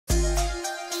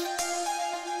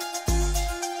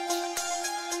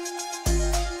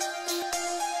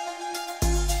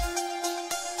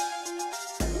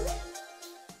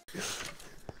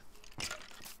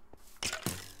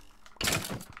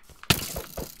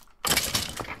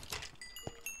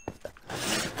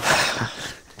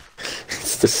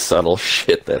the subtle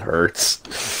shit that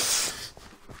hurts.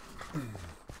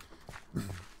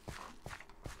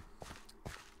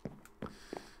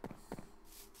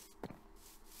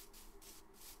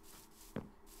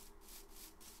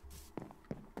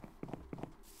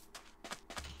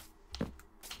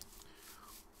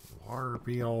 Where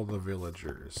be all the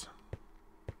villagers?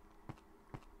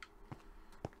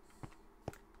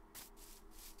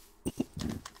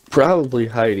 Probably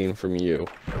hiding from you.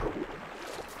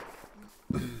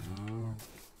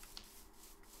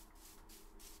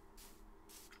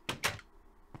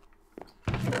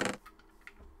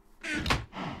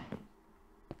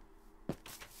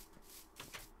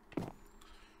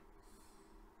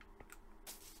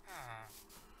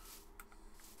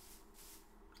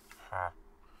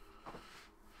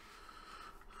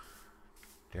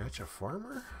 That's a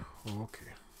farmer? Oh,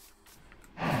 okay.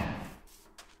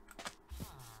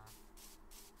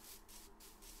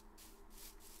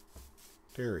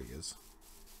 There he is.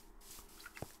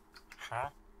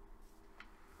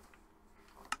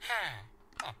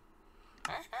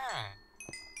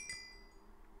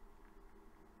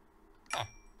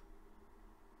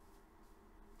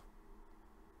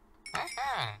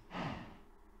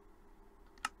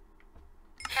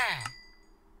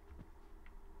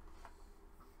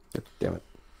 Damn it.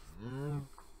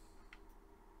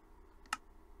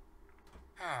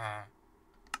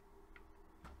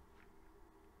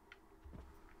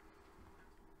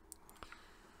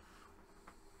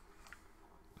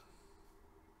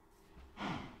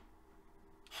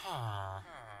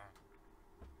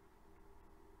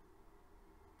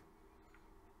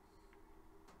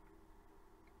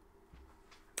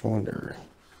 I wonder.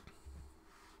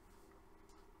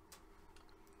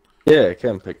 Yeah, I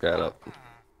can pick that up.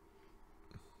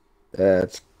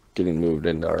 That's getting moved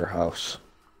into our house.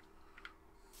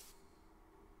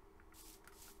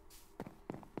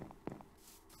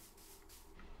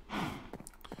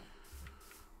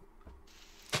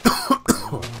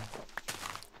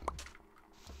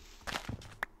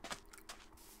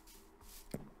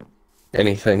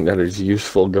 Anything that is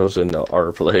useful goes into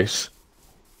our place.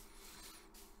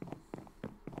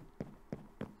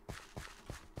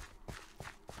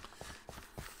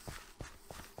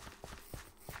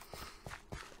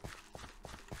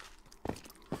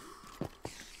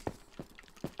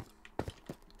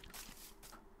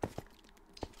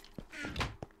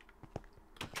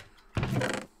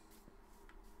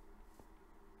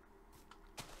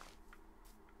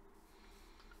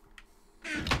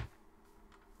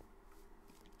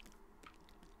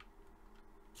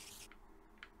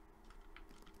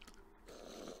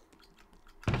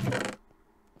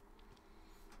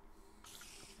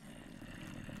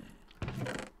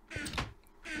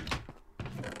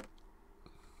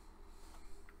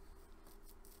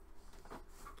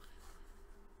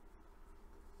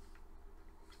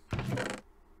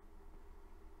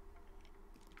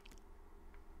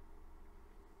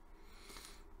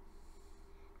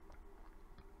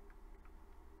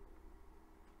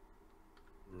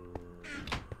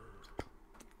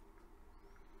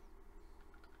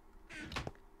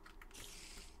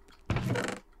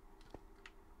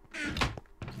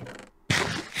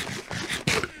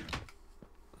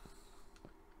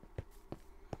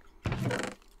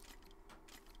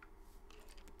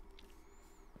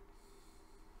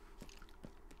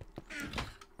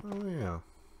 Oh, yeah.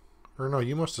 Or no,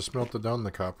 you must have smelted down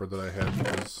the copper that I had,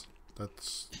 because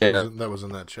Yeah. that was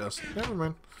in that chest. Never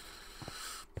mind.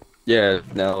 Yeah,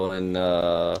 now in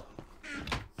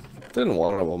in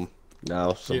one of them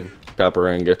now some Yeah. copper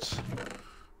ingots.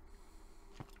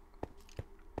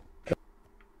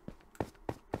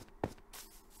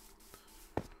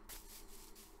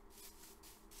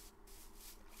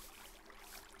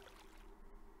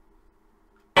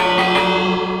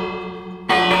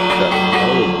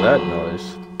 That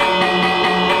noise.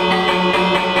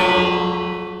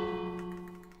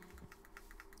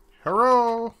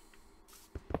 Hello.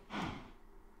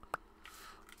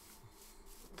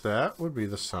 That would be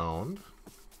the sound.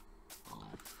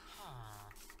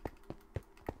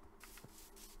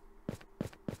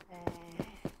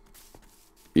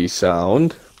 The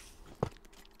sound.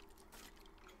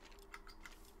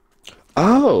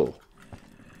 Oh.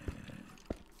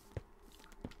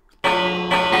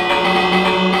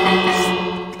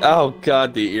 Oh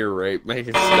God, the ear rape. Make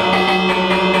it stop.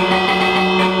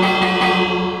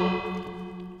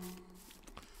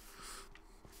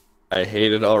 I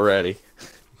hate it already.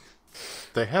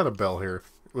 They had a bell here.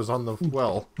 It was on the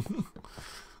well.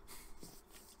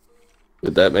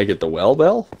 Did that make it the well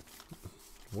bell?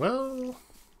 Well,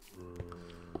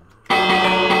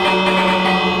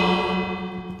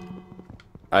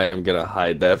 I I am gonna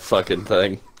hide that fucking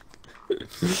thing.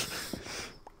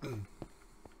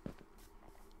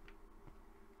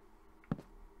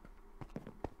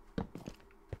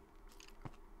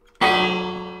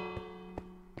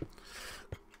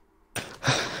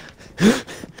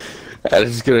 That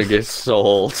is gonna get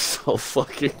sold so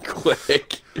fucking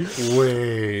quick.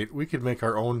 Wait, we could make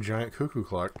our own giant cuckoo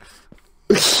clock.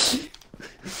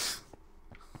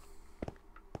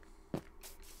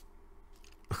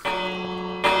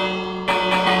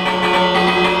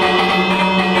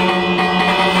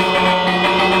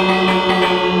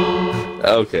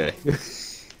 Okay.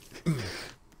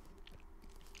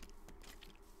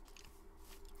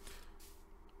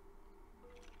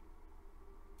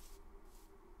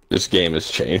 This game has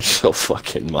changed so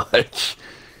fucking much.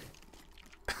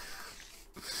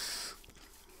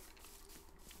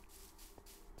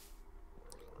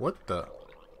 What the?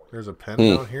 There's a pen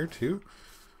down here too?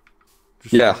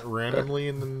 Just Yeah. randomly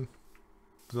in the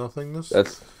nothingness?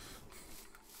 That's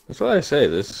what I say.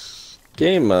 This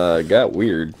game got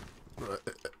weird.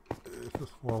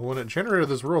 Well, when it generated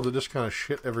this world, it just kind of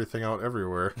shit everything out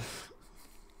everywhere.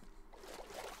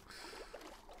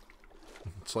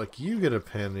 It's like, you get a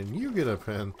pen, and you get a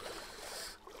pen.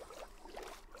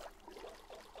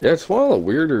 Yeah, it's one of the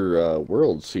weirder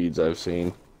world seeds I've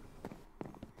seen.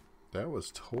 That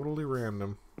was totally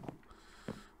random.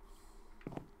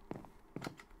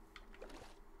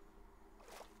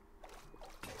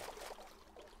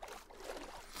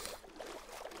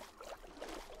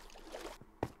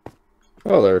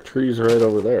 Oh, there are trees right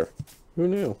over there. Who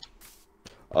knew?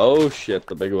 Oh shit,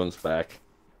 the big one's back.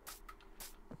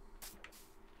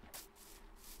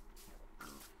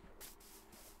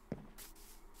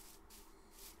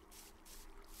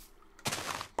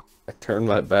 I turned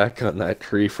my back on that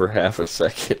tree for half a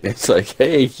second. It's like,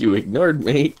 hey, you ignored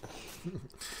me.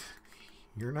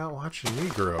 You're not watching me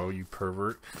grow, you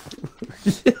pervert.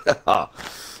 Yeah.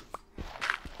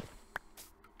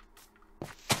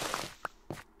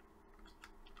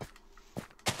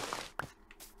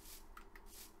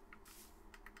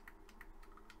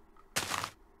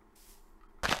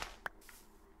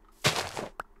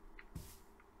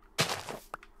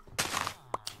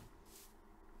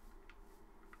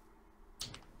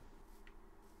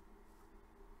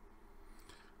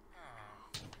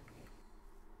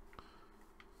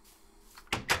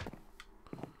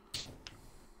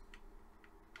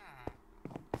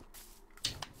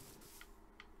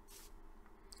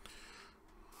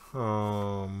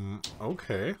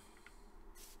 Okay.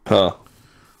 Huh.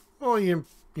 Well, you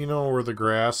know where the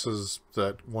grass is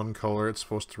that one color, it's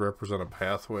supposed to represent a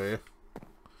pathway.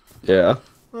 Yeah.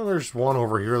 Well, there's one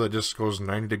over here that just goes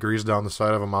 90 degrees down the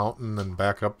side of a mountain and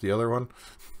back up the other one.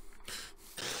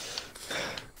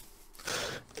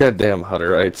 Goddamn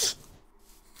Hutterites.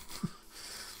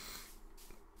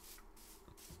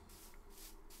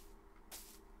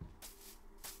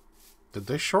 Did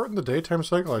they shorten the daytime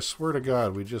cycle? I swear to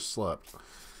God, we just slept.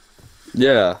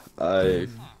 Yeah,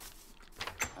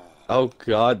 Oh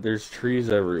god, there's trees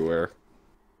everywhere.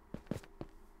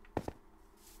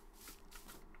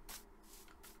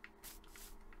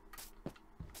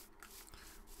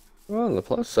 Well, on the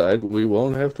plus side, we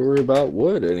won't have to worry about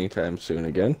wood anytime soon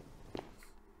again.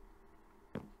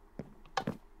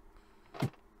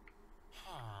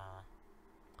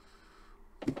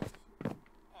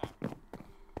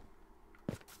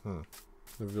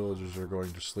 The villagers are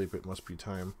going to sleep. It must be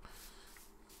time.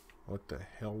 What the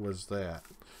hell was that?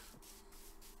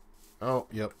 Oh,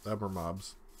 yep, that were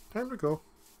mobs. Time to go.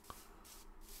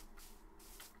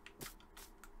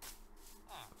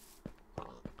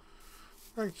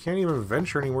 I can't even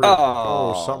venture anywhere.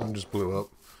 Oh, something just blew up.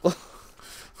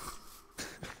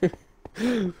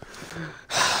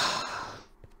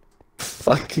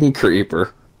 Fucking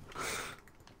creeper.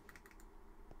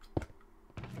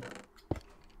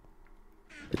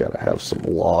 I gotta have some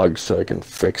logs so I can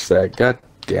fix that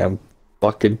goddamn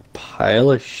fucking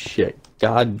pile of shit.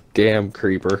 Goddamn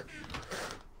creeper.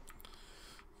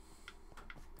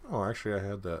 Oh, actually, I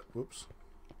had that. Whoops.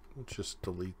 Let's just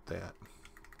delete that.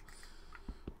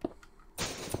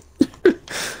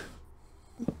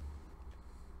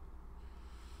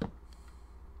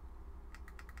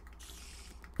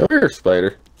 Come here,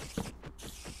 spider.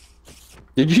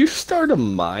 Did you start a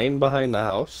mine behind the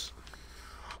house?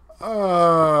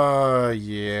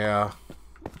 Yeah.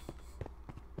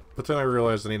 But then I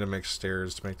realized I need to make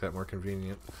stairs to make that more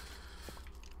convenient.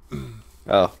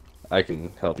 Oh, I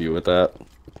can help you with that.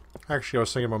 Actually, I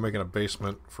was thinking about making a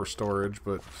basement for storage,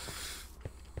 but...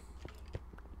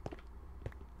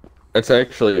 That's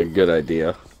actually a good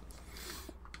idea.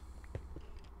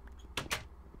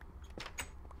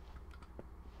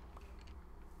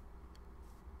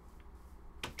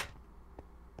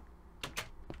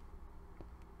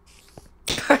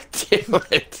 damn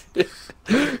it.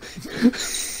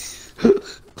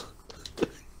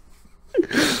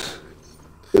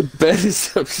 The bed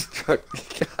is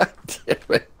obstructed. God damn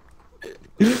it.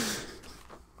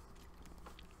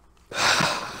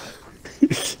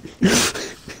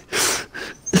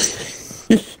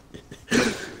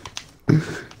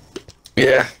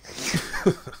 Yeah.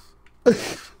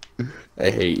 I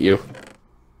hate you.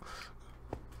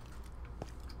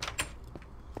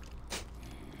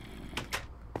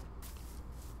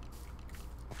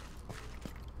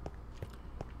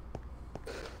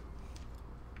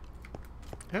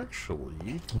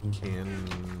 Actually,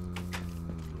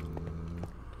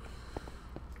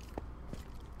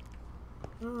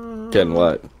 Can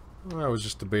what? I was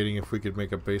just debating if we could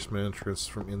make a basement entrance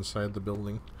from inside the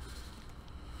building.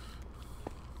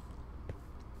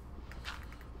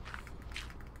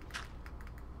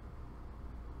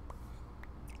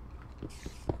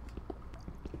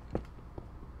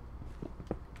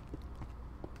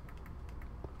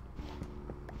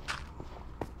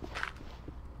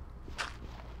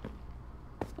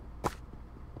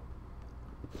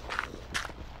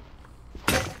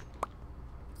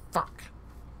 Fuck.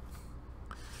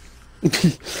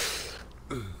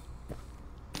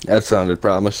 That sounded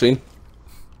promising.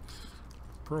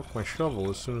 Broke my shovel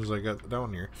as soon as I got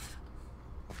down here.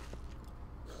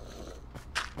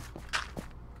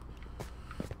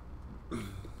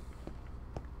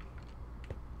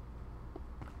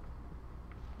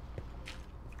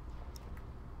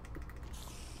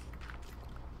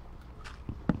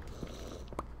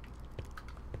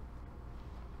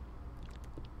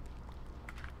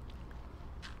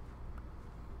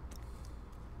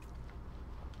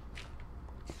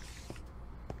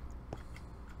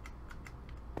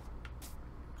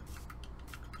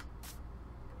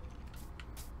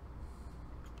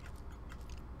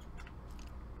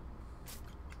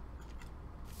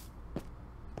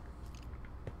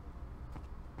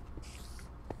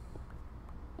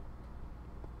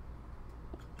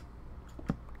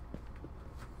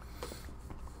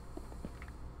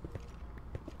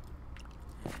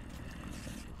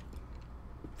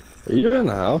 Are you in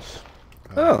the house?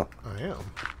 Oh, I am.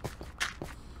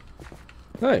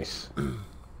 nice.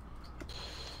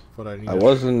 But I need I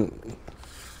wasn't...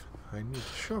 I need to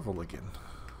shovel again.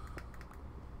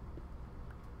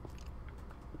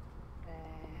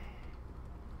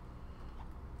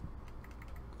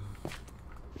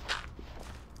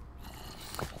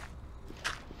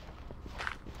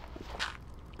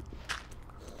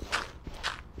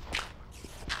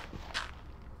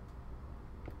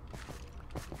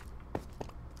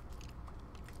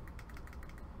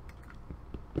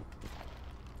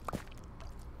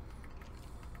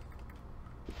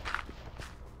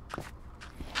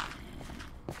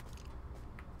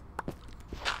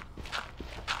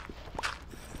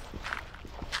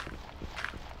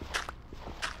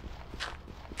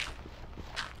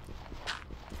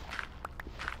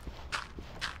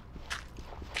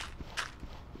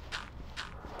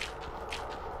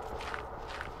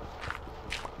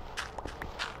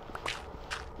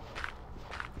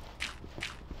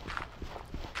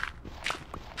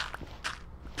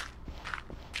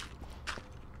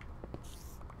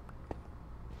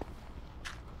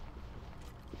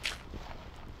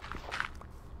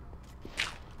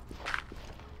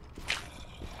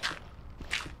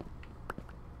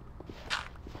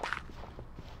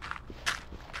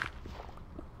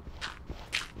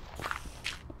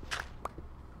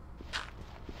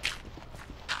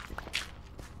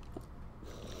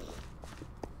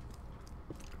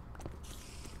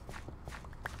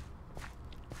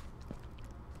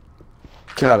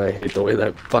 God, I hate the way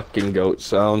that fucking goat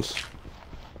sounds.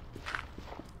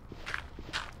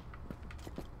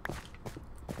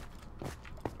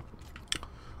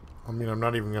 I mean, I'm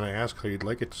not even going to ask how you'd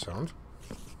like it to sound.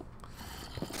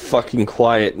 Fucking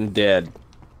quiet and dead.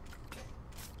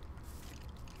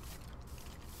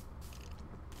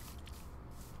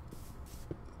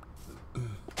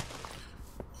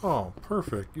 Oh,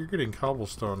 perfect. You're getting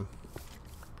cobblestone.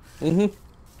 Mm-hmm.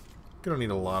 Gonna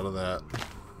need a lot of that.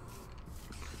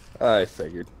 I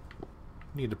figured.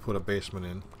 Need to put a basement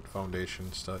in.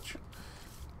 Foundation, such.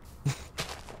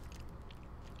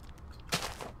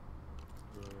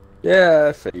 Yeah,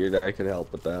 I figured I could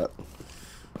help with that.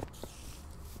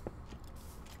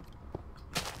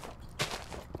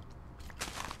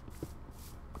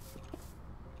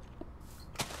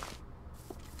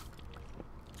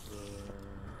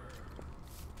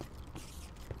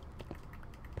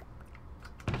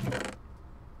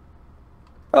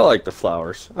 I like the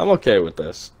flowers. I'm okay with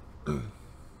this.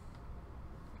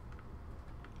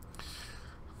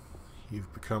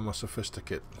 You've become a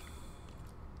sophisticate.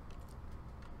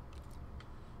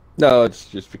 No, it's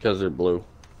just because they're blue.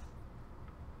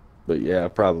 But yeah,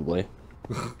 probably.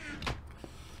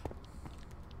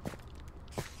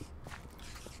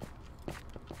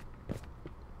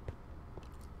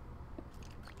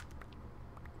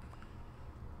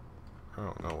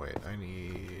 Oh, no, wait. I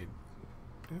need...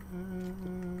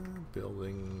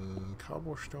 building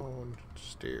cobblestone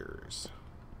stairs.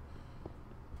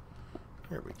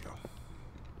 There we go.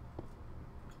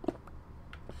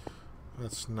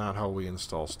 That's not how we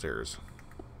install stairs.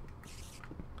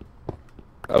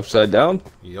 Upside down?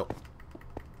 Yep.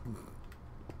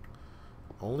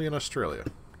 Only in Australia.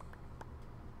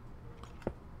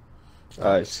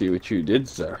 I see what you did,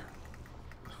 sir.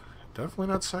 Definitely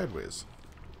not sideways.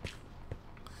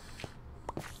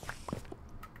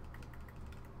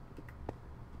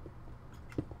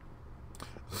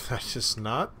 That's just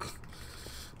not...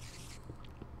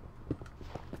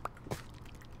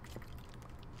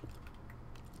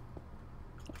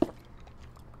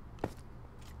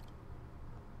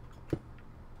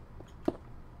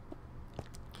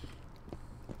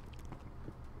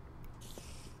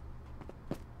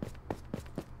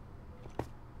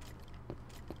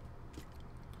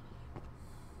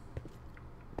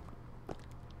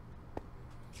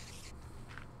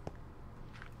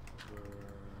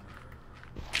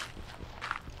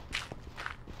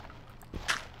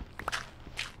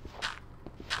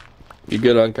 You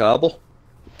good on cobble?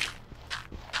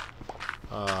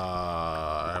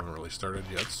 I haven't really started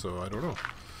yet, so I don't know.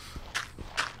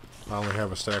 I only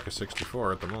have a stack of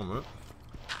 64 at the moment.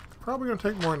 Probably going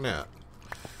to take more than that.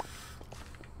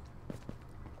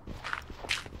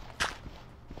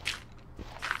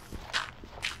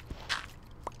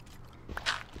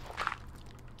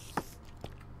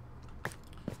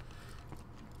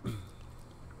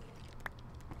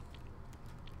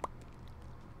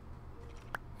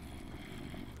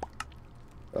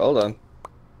 Hold on.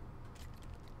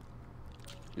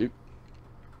 You.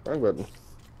 Wrong button.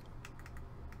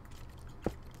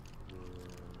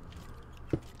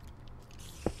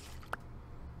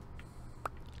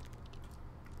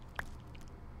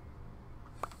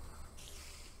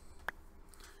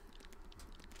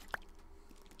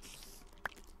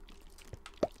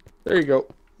 There you go.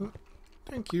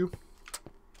 Thank you.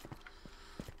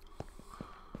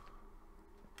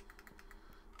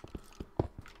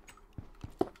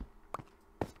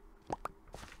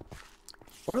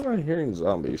 Why am I hearing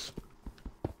zombies?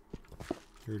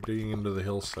 You're digging into the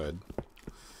hillside.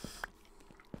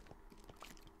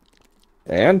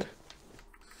 And?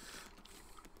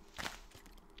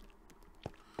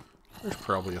 There's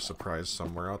probably a surprise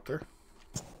somewhere out there.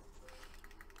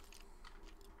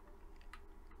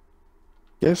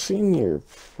 Guessing you're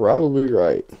probably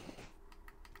right.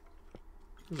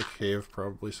 There's a cave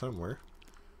probably somewhere.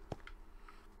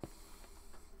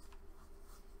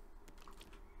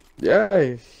 Yeah,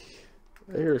 I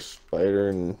hear a spider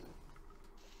and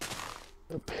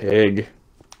a pig.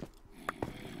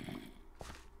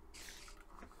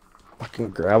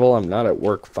 Fucking gravel, I'm not at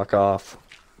work, fuck off.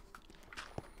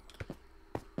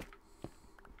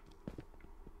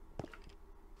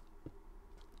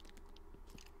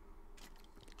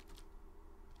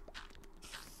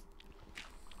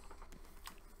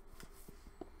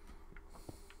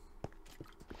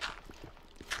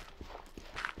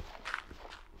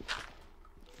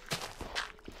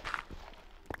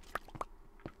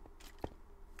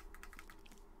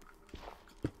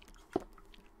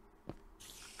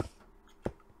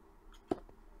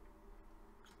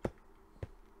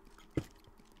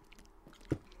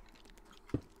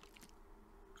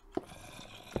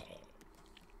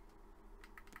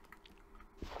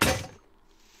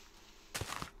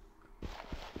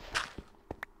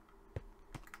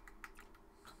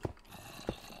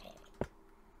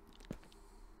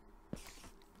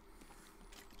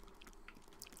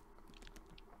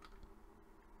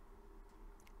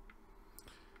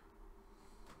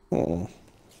 Hmm.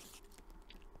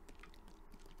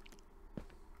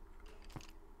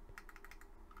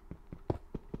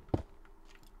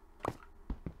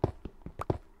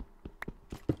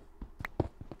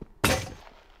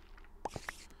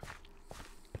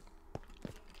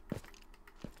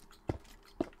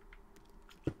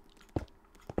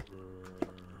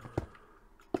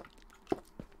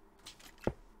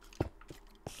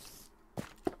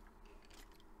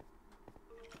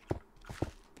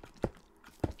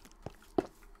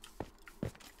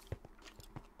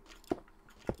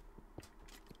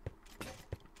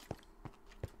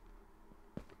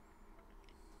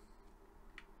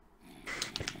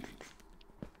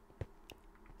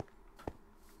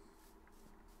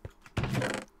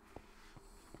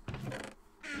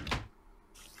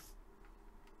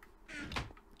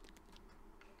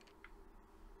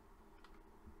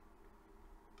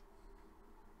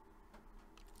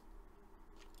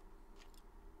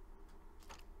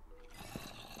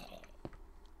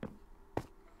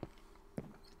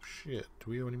 Shit, do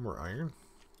we have any more iron?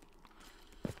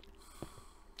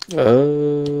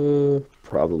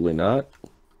 Probably not.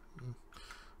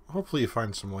 Hopefully you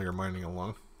find some while you're mining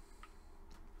along.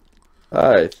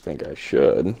 I think I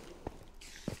should.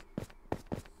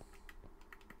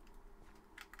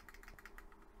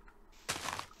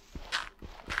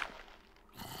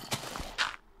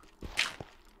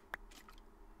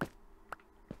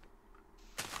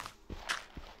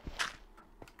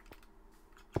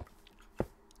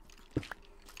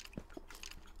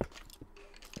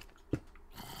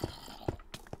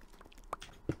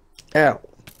 Ow.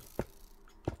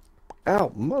 Ow,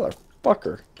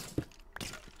 motherfucker.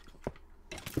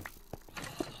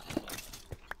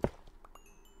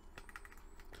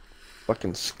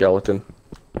 Fucking skeleton.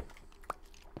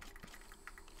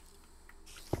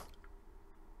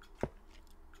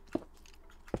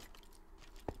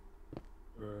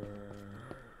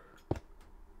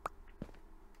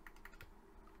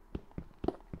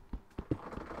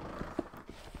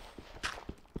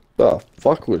 The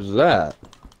fuck was that?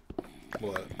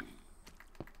 What?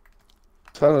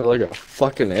 Sounded like a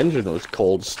fucking engine was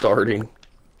cold starting.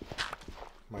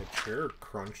 My chair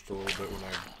crunched a little bit when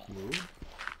I moved.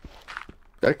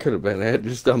 That could have been it.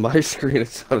 Just on my screen, it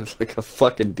sounded like a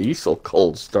fucking diesel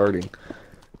cold starting.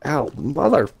 Ow,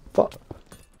 motherfucker.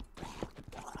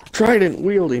 Trident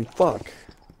wielding fuck.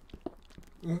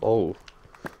 Oh.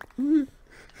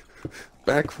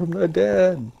 Back from the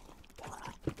dead.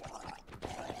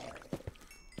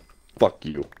 Fuck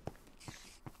you.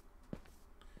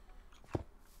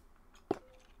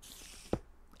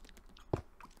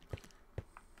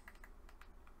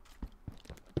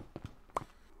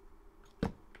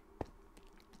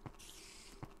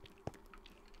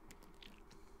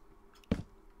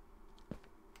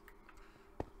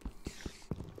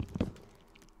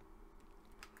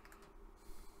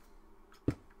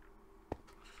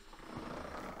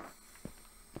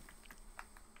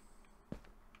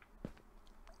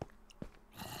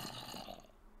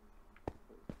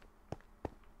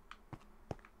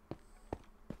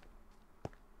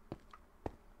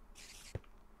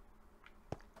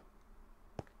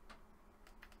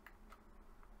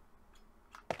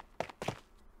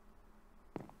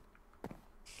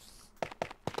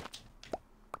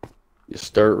 You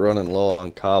start running low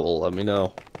on cobble, let me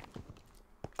know.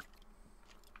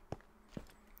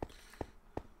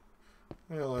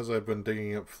 Well, as I've been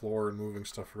digging up floor and moving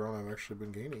stuff around, I've actually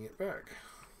been gaining it back.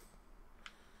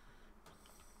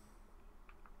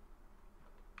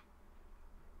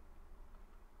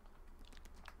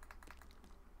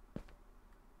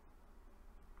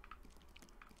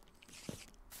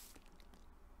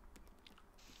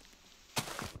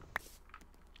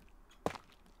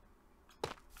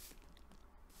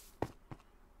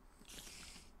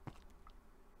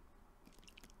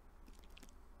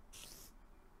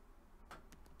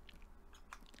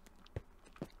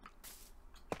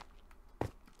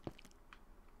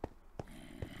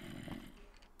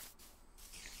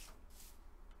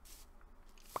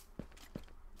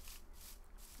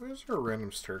 Why is there a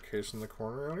random staircase in the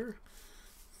corner out here?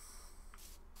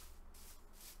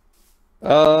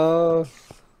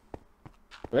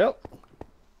 Well,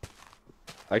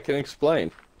 I can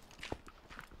explain.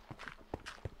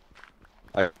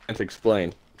 I can't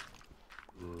explain.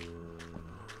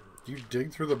 You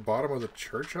dig through the bottom of the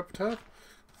church up top?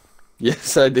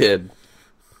 Yes, I did.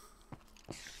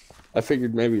 I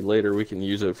figured maybe later we can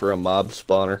use it for a mob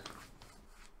spawner.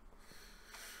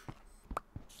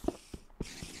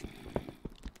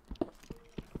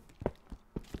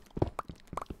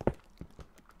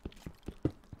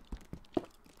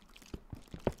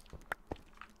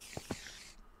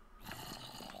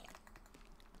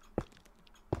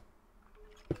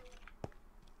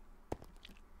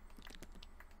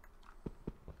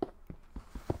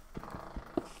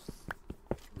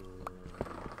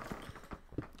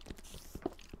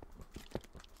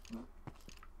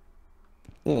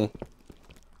 Hmm.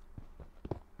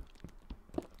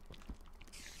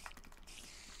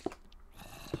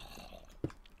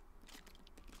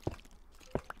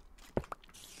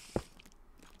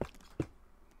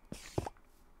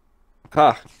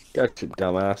 Ha! Got you,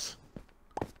 dumbass.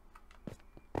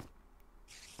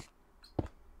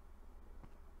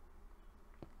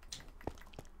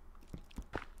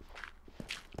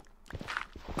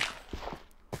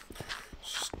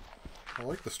 I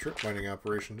like the strip mining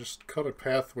operation. Just cut a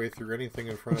pathway through anything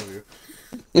in front of you.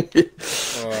 You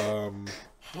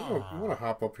want to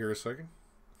hop up here a second?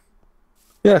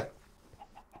 Yeah.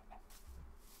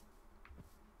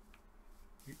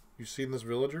 You seen this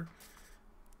villager?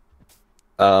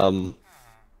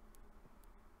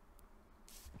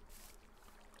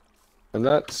 I'm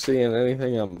not seeing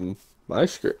anything on my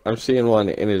screen. I'm seeing one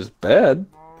in his bed.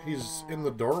 He's in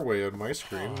the doorway on my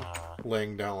screen,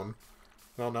 laying down.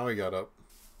 Well, now he got up.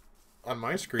 On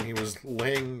my screen, he was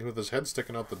laying with his head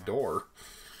sticking out the door.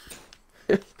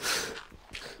 Who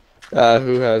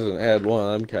hasn't had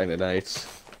one of them kind of nights?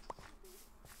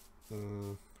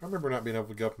 I remember not being able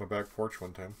to get up my back porch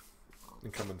one time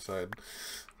and come inside.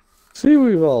 See,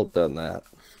 we've all done that.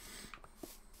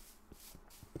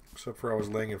 Except for I was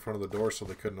laying in front of the door so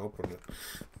they couldn't open it.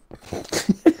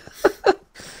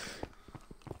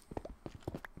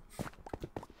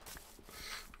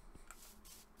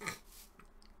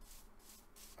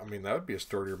 I mean, that would be a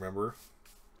story to remember.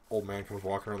 Old man comes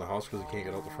walking around the house because he can't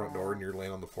get out the front door and you're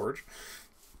laying on the porch.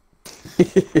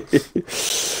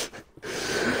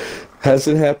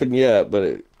 Hasn't happened yet,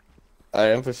 but I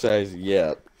emphasize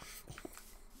yet.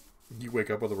 You wake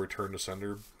up with a return to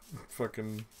sender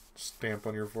fucking stamp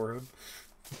on your forehead.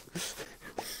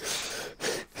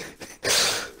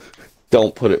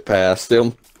 Don't put it past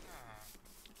him.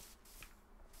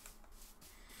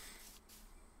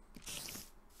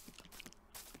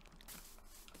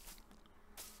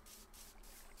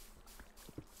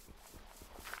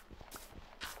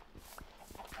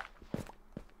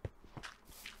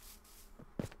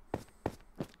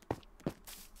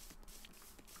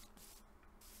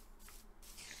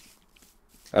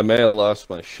 I may have lost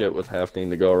my shit with having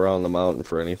to go around the mountain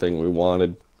for anything we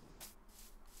wanted.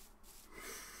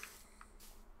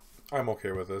 I'm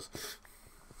okay with this.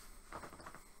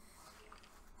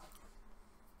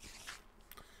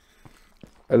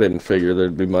 I didn't figure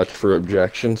there'd be much for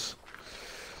objections.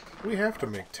 We have to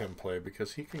make Tim play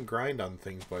because he can grind on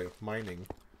things by mining.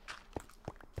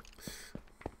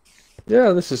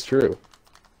 Yeah, this is true.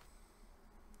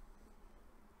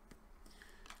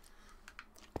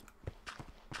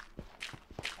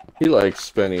 He likes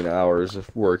spending hours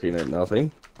of working at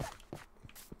nothing.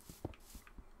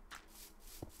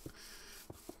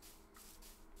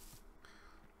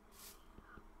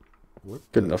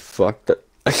 Couldn't have fucked that.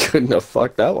 I couldn't have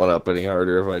fucked that one up any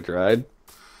harder if I tried.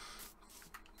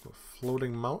 A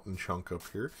floating mountain chunk up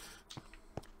here.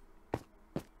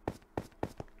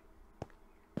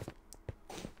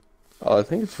 Oh, I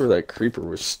think it's where that creeper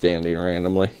was standing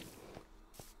randomly.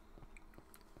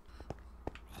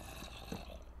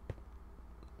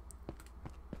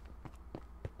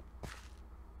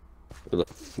 With a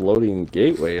floating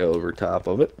gateway over top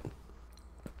of it.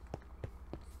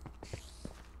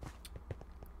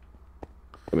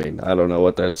 I mean, I don't know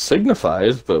what that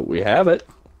signifies, but we have it.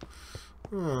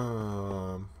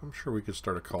 I'm sure we could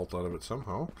start a cult out of it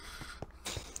somehow.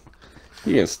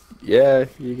 You can, yeah,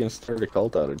 you can start a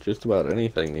cult out of just about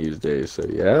anything these days, so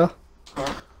yeah.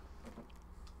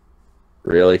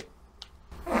 Really?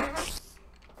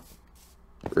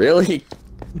 Really?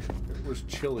 It was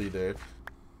chilly day.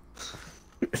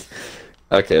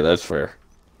 Okay, that's fair.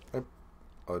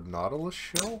 A nautilus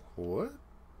shell? What?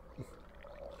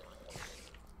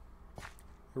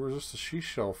 There was just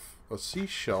a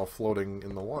seashell floating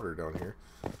in the water down here.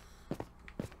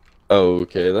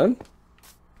 Okay, then.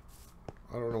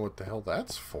 I don't know what the hell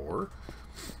that's for.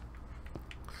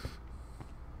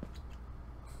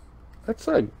 That's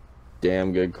a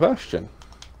damn good question.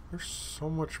 There's so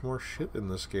much more shit in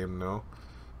this game now.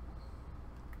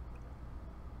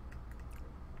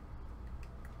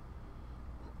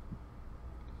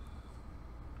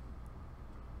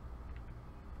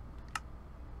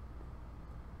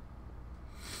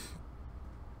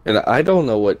 And I don't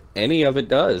know what any of it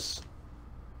does.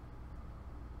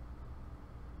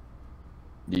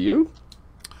 Do you?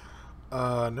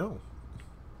 No.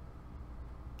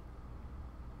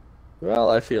 Well,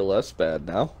 I feel less bad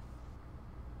now.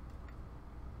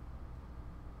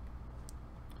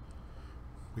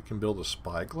 We can build a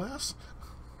spyglass?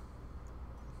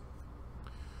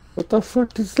 What the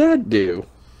fuck does that do?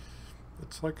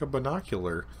 It's like a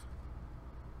binocular.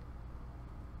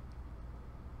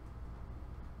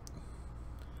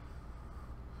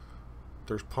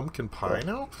 There's pumpkin pie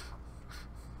now?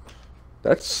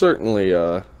 That's certainly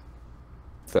a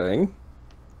thing.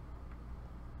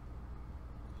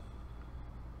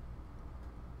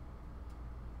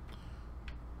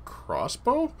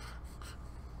 Crossbow?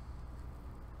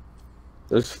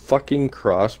 There's fucking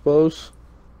crossbows?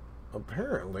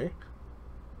 Apparently.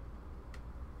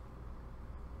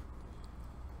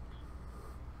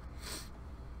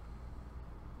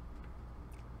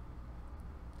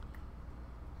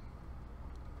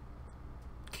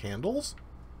 Candles?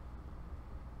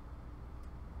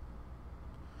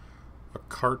 A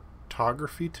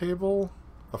cartography table?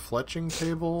 A fletching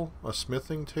table? A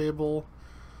smithing table?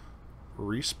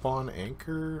 Respawn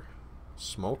anchor?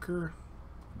 Smoker?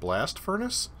 blast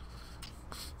furnace?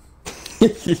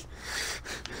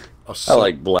 I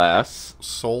like glass.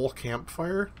 Soul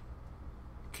campfire?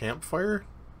 Campfire?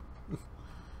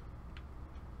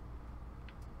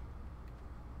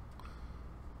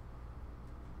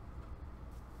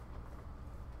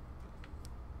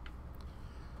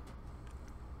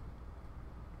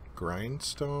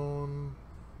 Grindstone?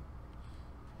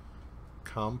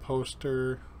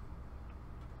 Composter?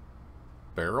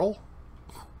 Barrel?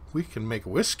 We can make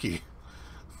whiskey.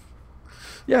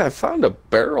 Yeah, I found a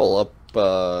barrel up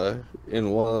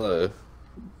in one of the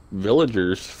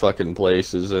villagers' fucking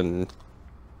places, and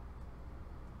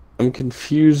I'm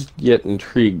confused yet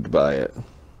intrigued by it.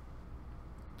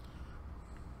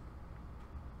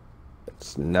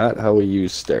 It's not how we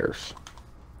use stairs.